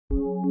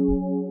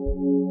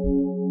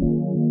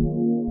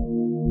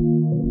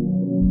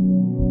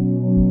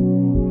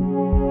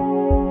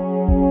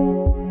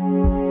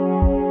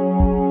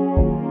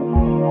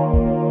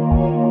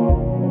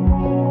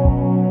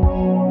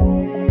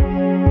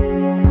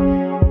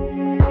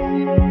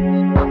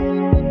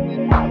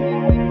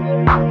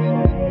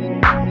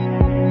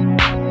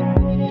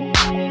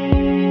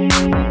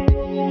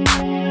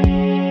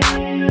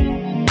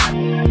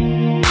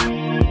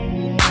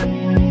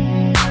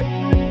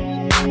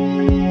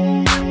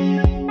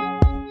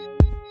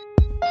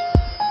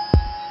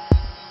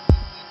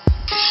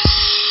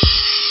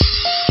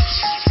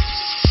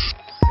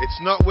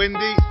not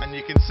windy, and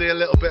you can see a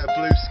little bit of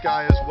blue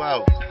sky as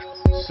well.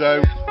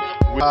 So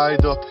we're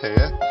tied up here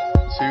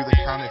to the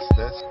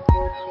canisters.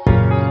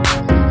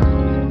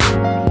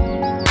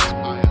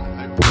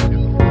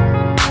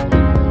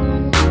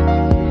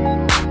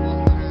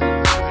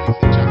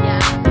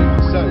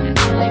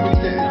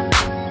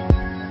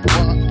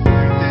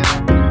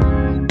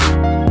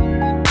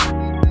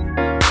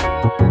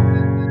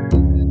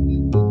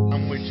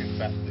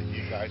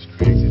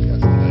 Created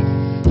yesterday,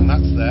 and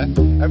that's there.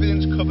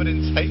 Everything's covered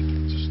in tape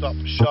to stop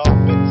sharp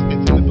bits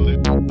hitting the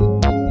balloon. Take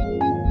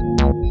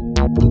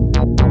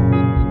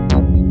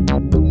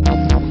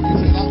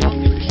that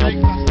one, give it a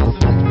shake, pass that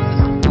to the next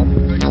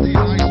person. Go get these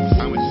nice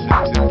sandwiches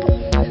into.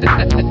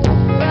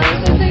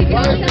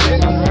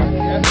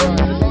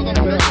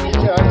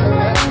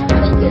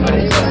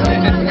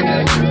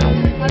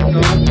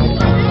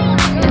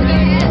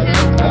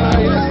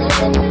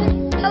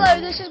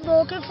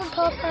 From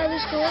primary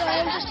school. I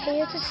am just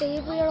here to see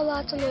if we are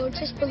allowed to launch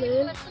this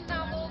balloon. You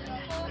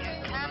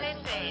can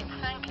indeed,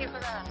 thank you for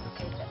that.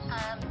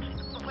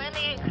 And when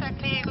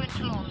exactly are you going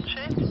to launch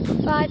it?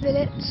 5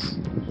 minutes.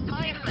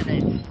 5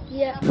 minutes?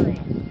 Yeah.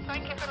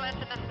 Thank you for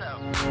letting us know.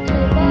 Okay,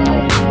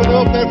 bye. Put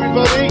up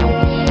everybody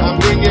and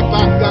bring it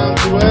back down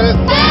to earth.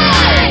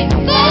 5,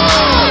 4,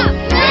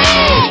 3,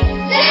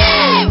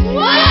 2,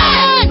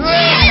 1,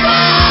 0!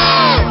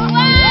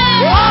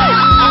 Bye.